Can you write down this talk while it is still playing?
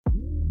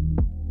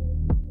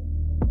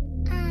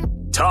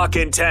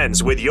Talkin'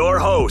 Tens with your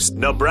host,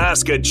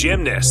 Nebraska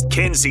gymnast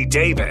Kinsey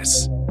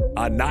Davis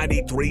on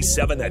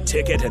 93.7 The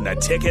Ticket and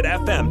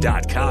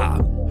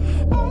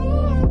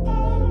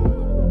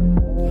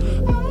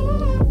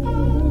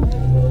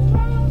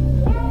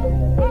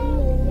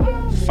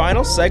theticketfm.com.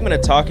 Final segment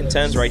of Talkin'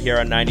 Tens right here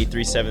on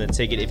 93.7 The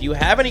Ticket. If you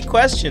have any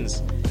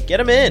questions, get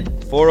them in.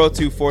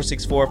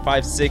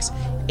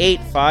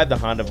 402-464-5685, the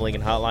Honda of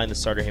Lincoln hotline, the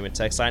Starter Heyman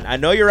text line. I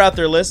know you're out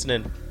there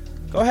listening.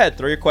 Go ahead,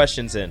 throw your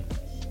questions in.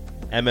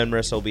 Emma and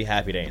Marissa will be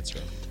happy to answer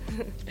them.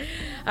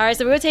 All right,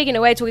 so we were taking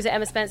away talking to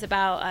Emma Spence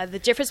about the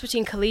difference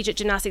between collegiate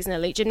gymnastics and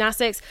elite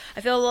gymnastics.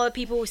 I feel a lot of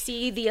people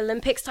see the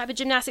Olympics type of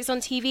gymnastics on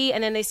TV,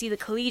 and then they see the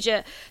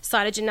collegiate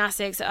side of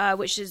gymnastics,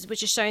 which is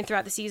shown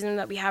throughout the season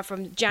that we have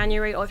from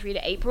January all through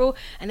to April,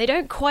 and they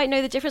don't quite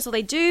know the difference, or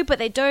they do, but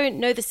they don't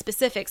know the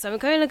specifics. So I'm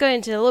going to go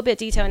into a little bit of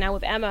detail now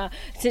with Emma,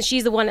 since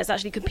she's the one that's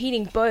actually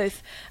competing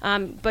both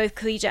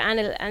collegiate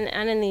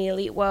and in the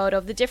elite world,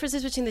 of the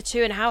differences between the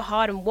two and how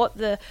hard and what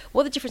the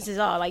differences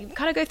are. Like,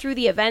 kind of go through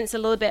the events a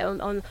little bit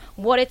on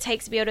what it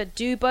takes to be able to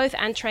do both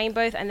and train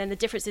both, and then the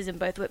differences in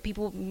both, what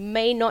people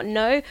may not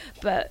know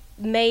but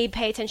may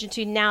pay attention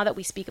to now that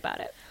we speak about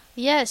it.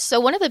 Yes, so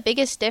one of the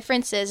biggest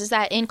differences is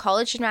that in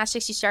college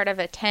gymnastics you start out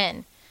at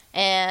 10,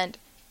 and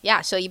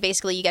so you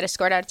get a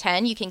score out of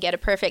 10. You can get a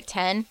perfect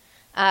 10,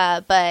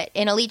 but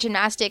in elite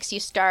gymnastics you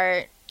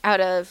start out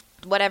of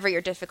whatever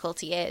your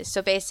difficulty is.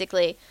 So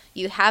basically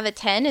you have a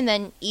 10, and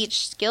then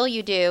each skill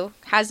you do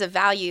has a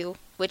value,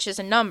 which is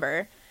a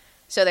number.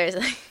 So there's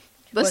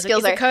the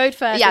skills are code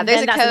first. Yeah,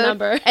 there's a code,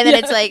 number. And then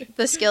it's like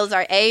the skills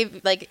are A,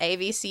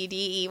 B, C,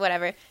 D, E,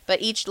 whatever.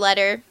 But each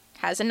letter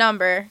has a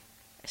number.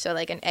 So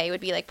like an A would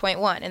be like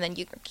 0.1, and then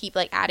you keep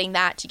like adding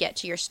that to get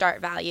to your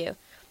start value.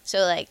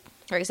 So like,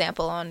 for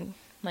example, on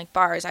like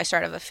bars, I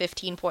start with a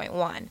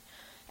 15.1,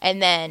 and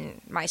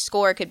then my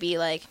score could be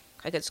like,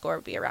 a good score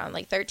would be around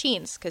like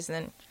 13s, because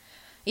then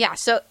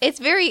so it's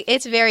very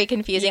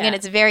confusing, and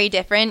it's very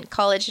different.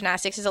 College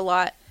gymnastics is a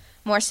lot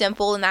more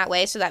simple in that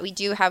way, so that we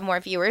do have more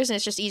viewers, and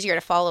it's just easier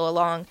to follow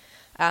along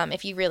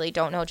if you really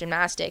don't know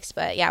gymnastics.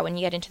 But when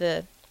you get into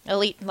the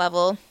elite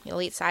level, the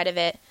elite side of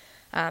it,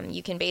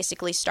 you can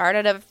basically start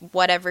out of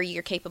whatever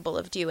you're capable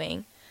of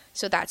doing.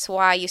 So that's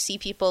why you see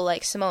people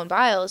like Simone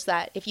Biles,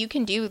 that if you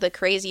can do the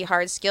crazy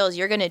hard skills,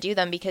 you're going to do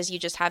them because you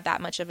just have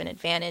that much of an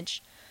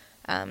advantage.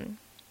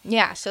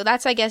 So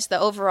that's, I guess, the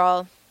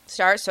overall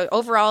start. So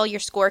overall, your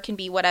score can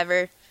be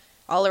whatever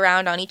all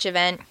around on each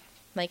event.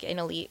 Like in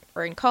elite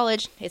or in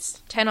college,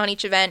 it's 10 on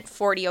each event,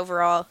 40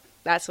 overall.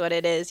 That's what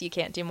it is. You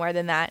can't do more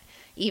than that,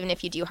 even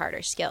if you do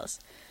harder skills.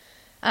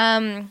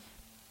 So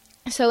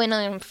in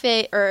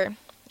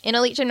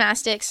elite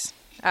gymnastics,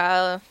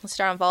 let's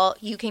start on vault.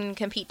 You can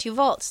compete 2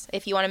 vaults.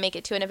 If you want to make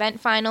it to an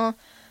event final,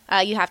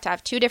 you have to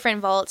have 2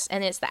 different vaults,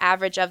 and it's the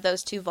average of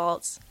those 2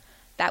 vaults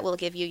that will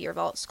give you your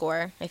vault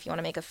score if you want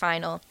to make a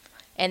final.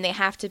 And they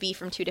have to be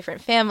from 2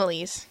 different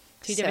families.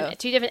 Two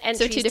different entries.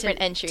 So 2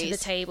 different entries to the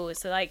table.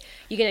 So like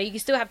you can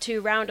still have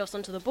 2 round-offs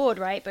onto the board,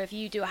 right? But if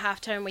you do a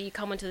half turn where you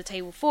come onto the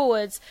table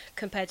forwards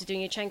compared to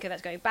doing a Chenko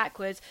that's going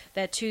backwards,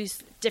 there are 2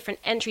 different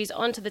entries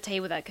onto the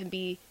table that can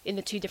be in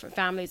the 2 different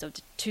families of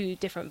 2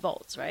 different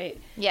vaults, right?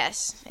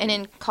 Yes, and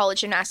in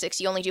college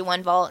gymnastics you only do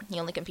 1 vault. You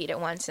only compete it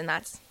once, and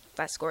that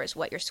score is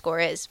what your score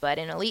is. But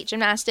in elite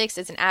gymnastics,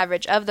 it's an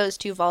average of those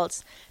 2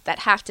 vaults that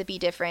have to be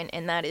different,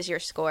 and that is your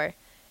score.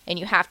 And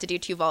you have to do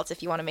 2 vaults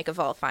if you want to make a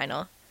vault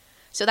final.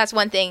 So that's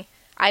one thing.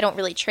 I don't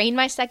really train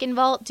my second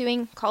vault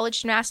doing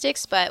college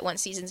gymnastics, but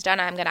once season's done,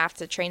 I'm going to have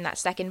to train that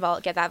second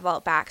vault, get that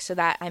vault back, so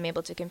that I'm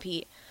able to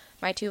compete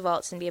my 2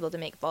 vaults and be able to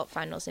make vault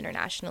finals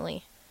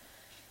internationally.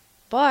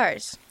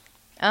 Bars.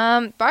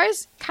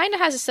 Bars kind of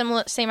has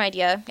a same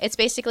idea. It's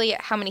basically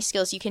how many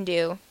skills you can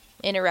do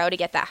in a row to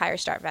get that higher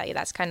start value.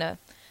 That's kind of,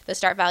 the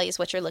start value is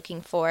what you're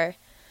looking for.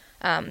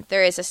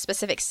 There is a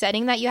specific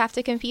setting that you have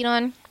to compete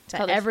on.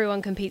 That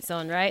everyone competes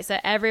on, right? So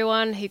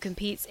everyone who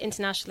competes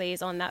internationally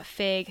is on that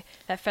FIG,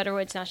 that Federal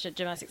International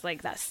Gymnastics,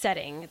 like that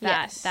setting.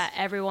 That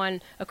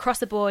everyone across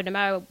the board, no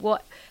matter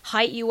what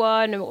height you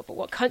are, no matter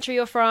what country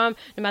you're from,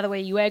 no matter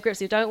whether you wear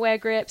grips or you don't wear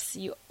grips,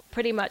 you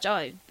pretty much,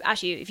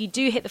 actually, if you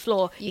do hit the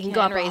floor, you can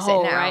go up a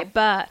hole, right?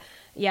 But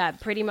yeah,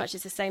 pretty much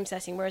it's the same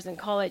setting, whereas in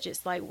college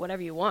it's like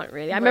whatever you want,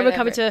 really. I remember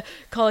coming to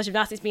college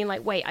gymnastics being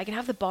like, wait, I can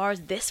have the bars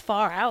this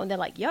far out, and they're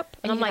like, yep,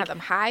 and I'm like, have them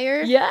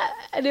higher. Yeah,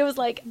 and it was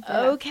like,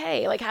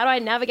 okay, like how do I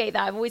navigate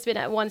that? I've always been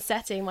at one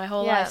setting my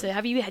whole life.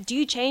 So do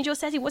you change your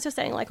setting? What's your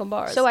setting like on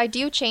bars? So I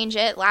do change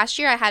it. Last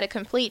year I had a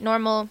complete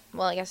normal,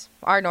 I guess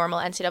our normal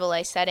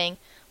NCAA setting,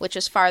 which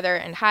was farther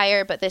and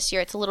higher, but this year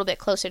it's a little bit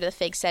closer to the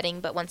FIG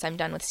setting. But once I'm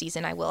done with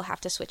season, I will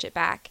have to switch it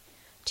back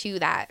to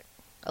that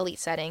elite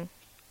setting.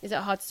 Is it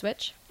hard to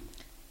switch?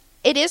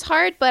 It is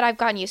hard, but I've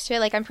gotten used to it.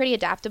 Like, I'm pretty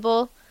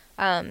adaptable.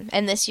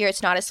 And this year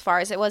it's not as far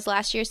as it was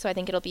last year, so I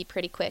think it'll be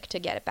pretty quick to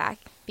get it back.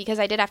 Because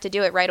I did have to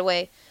do it right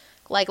away,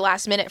 like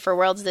last minute for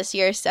Worlds this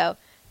year, so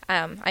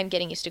I'm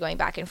getting used to going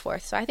back and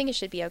forth. So I think it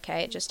should be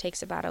okay. It just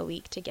takes about a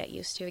week to get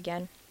used to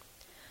again.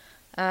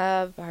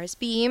 Bars,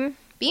 beam.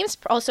 Beam's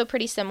also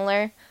pretty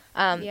similar.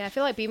 Yeah, I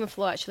feel like beam and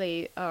floor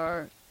actually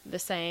are the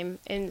same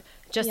in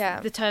just Yeah.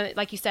 the term,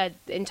 like you said,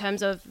 in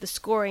terms of the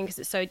scoring, because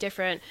it's so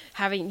different.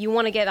 You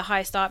want to get the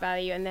highest start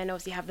value, and then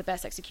obviously have the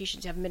best execution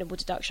to have minimal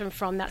deduction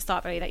from that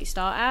start value that you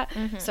start at.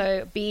 Mm-hmm.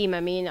 So beam, I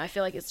mean, I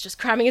feel like it's just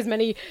cramming as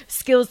many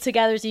skills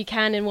together as you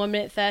can in 1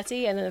 minute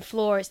 30, and then the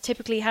floor is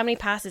typically how many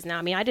passes now?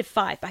 I mean, I did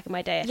 5 back in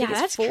my day. I Yeah, think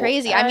it's that's 4.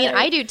 crazy. I mean,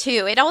 I do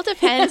too. It all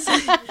depends.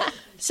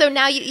 So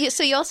now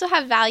you also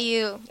have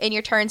value in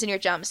your turns and your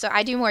jumps. So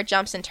I do more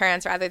jumps and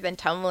turns rather than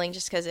tumbling,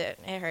 just because it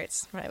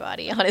hurts my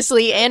body,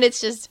 honestly. And it's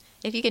just,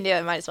 if you can do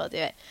it, might as well do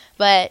it.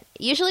 But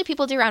usually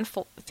people do around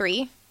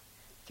 3,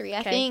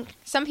 I think.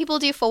 Some people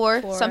do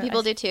 4. Some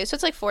people do 2. So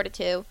it's like 4 to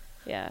 2.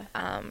 Yeah.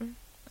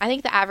 I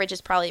think the average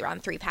is probably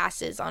around 3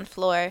 passes on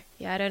floor.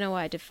 Yeah, I don't know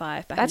why I did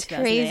 5 back That's in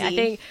 2008. crazy. I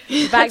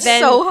think back That's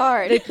then so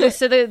hard.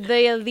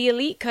 The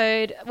elite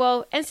code,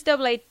 well,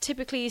 NCAA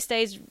typically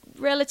stays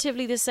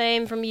relatively the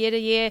same from year to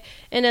year.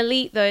 In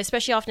elite, though,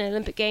 especially after an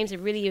Olympic Games, they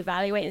really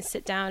evaluate and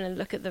sit down and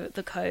look at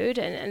the code,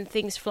 and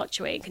things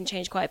fluctuate and can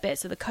change quite a bit.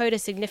 So the code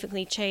has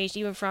significantly changed,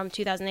 even from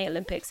 2008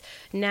 Olympics.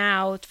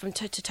 Now, from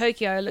to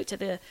Tokyo, I looked at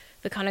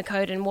the kind of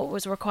code and what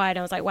was required, and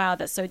I was like, wow,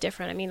 that's so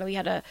different. I mean, we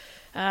had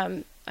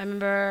I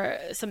remember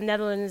some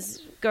Netherlands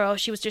girl,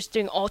 she was just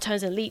doing all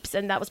turns and leaps,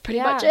 and that was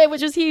pretty much it,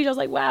 which was huge. I was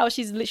like, wow,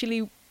 she's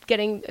literally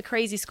getting a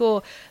crazy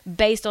score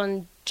based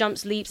on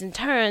jumps, leaps, and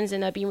turns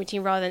in her beam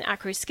routine rather than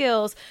acro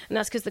skills, and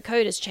that's because the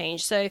code has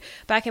changed. So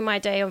back in my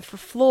day for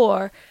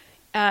floor,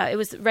 it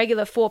was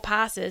regular 4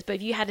 passes, but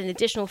if you had an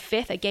additional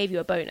 5th, it gave you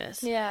a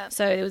bonus. Yeah.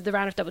 So it was the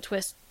round of double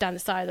twist down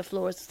the side of the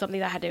floor was something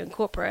that I had to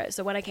incorporate.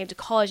 So when I came to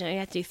college and I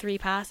had to do 3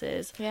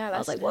 passes, I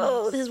was like,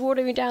 whoa, this is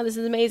watering me down. This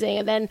is amazing.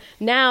 And then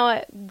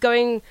now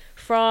going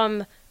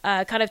from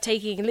kind of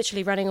taking,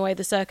 literally running away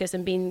the circus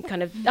and being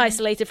kind of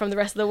isolated from the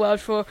rest of the world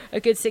for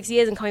a good 6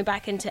 years and coming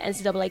back into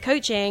NCAA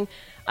coaching,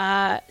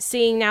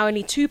 seeing now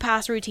only 2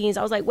 pass routines,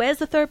 I was like, where's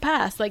the 3rd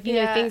pass? Like, you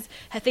know,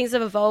 things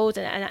have evolved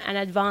and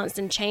advanced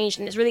and changed,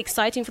 and it's really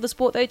exciting for the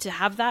sport though to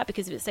have that,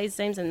 because if it stays the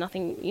same, then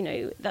nothing, you know,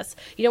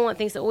 you don't want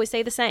things that always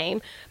stay the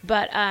same.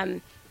 But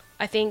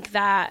I think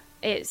that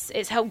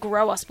it's helped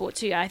grow our sport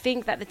too. I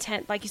think that the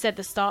 10, like you said,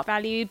 the start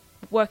value,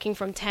 working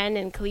from 10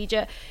 in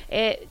collegiate,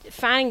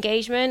 fan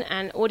engagement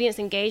and audience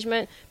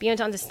engagement, being able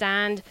to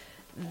understand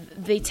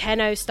the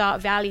 10-0 start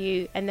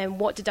value and then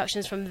what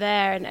deductions from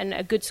there, and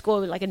a good score,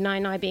 like a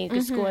 9-9 being a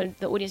good score, and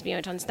the audience being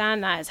able to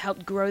understand that has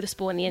helped grow the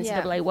sport in the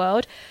NCAA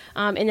world.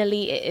 In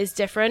elite, it is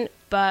different,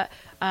 but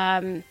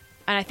and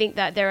I think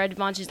that there are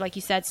advantages, like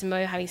you said,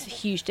 Samoa having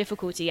huge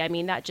difficulty. I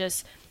mean, that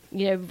just,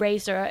 you know,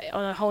 raised her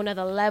on a whole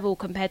nother level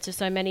compared to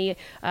so many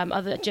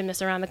other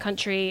gymnasts around the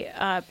country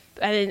and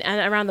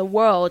around the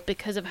world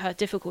because of her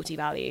difficulty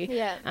value.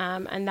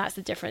 And that's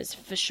the difference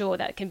for sure.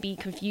 That can be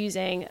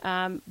confusing.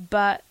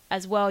 But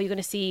as well, you're going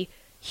to see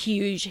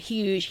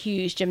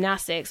huge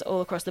gymnastics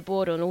all across the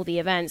board on all the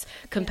events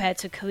compared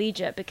to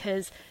collegiate,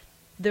 because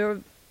there,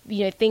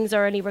 you know, things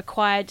are only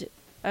required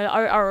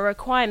are a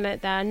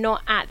requirement that are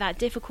not at that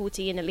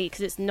difficulty in elite,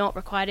 because it's not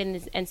required in the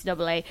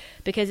NCAA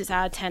because it's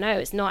out of 10-0.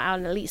 It's not out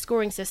an elite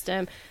scoring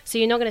system. So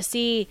you're not going to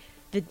see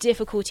the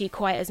difficulty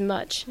quite as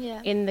much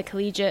in the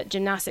collegiate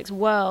gymnastics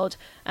world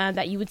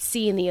that you would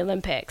see in the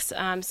Olympics.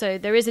 So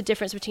there is a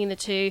difference between the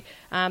two,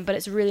 but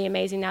it's really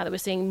amazing now that we're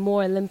seeing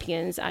more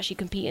Olympians actually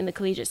compete in the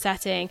collegiate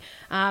setting.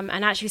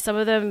 And actually some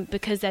of them,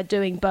 because they're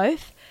doing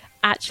both,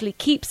 actually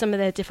keep some of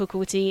their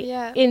difficulty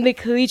in the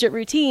collegiate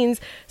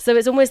routines. So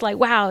it's almost like,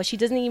 wow, she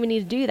doesn't even need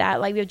to do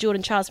that. Like we have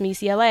Jordan Charles from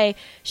UCLA.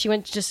 She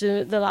went just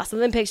to the last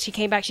Olympics. She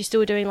came back. She's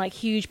still doing like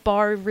huge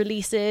bar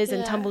releases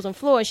and tumbles on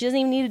floor. And she doesn't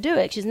even need to do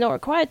it. She's not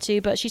required to,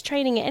 but she's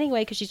training it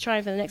anyway because she's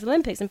trying for the next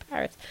Olympics in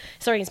Paris.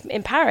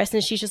 In Paris.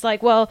 And she's just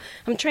like, well,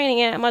 I'm training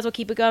it. I might as well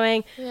keep it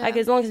going. Like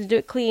as long as I do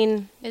it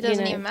clean. It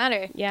doesn't even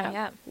matter.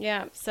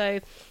 Yeah. So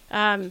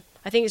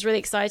I think it's really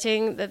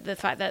exciting that the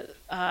fact that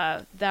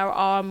there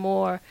are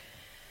more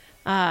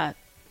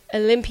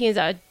Olympians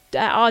that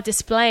are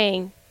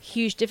displaying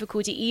huge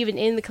difficulty even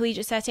in the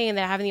collegiate setting, and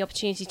they're having the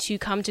opportunity to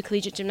come to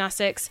collegiate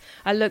gymnastics.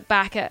 I look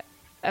back at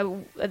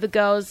the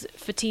girls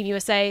for Team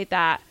USA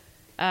that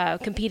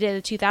competed at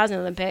the 2000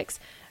 Olympics,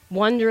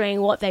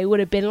 wondering what they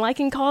would have been like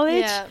in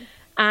college.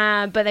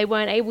 But they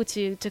weren't able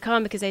to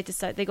come because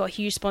they got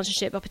huge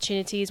sponsorship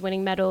opportunities,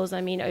 winning medals.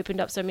 I mean, opened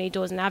up so many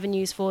doors and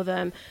avenues for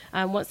them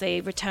once they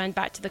returned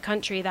back to the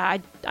country,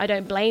 that I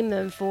don't blame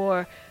them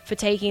for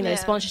taking those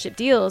sponsorship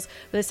deals.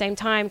 But at the same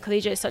time,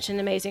 collegiate is such an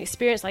amazing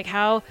experience. Like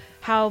how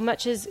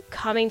much is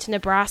coming to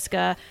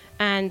Nebraska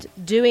and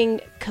doing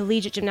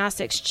collegiate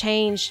gymnastics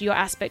change your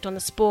aspect on the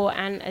sport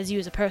and as you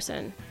as a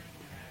person?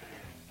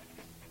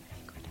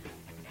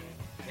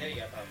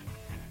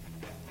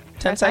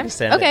 10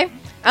 seconds. Okay.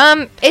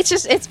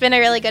 It's been a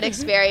really good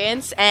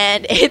experience,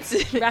 and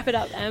it's Wrap it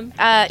up, Em.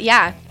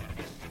 yeah.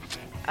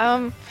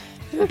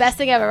 Best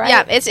thing ever, right?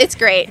 Yeah, it's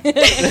great.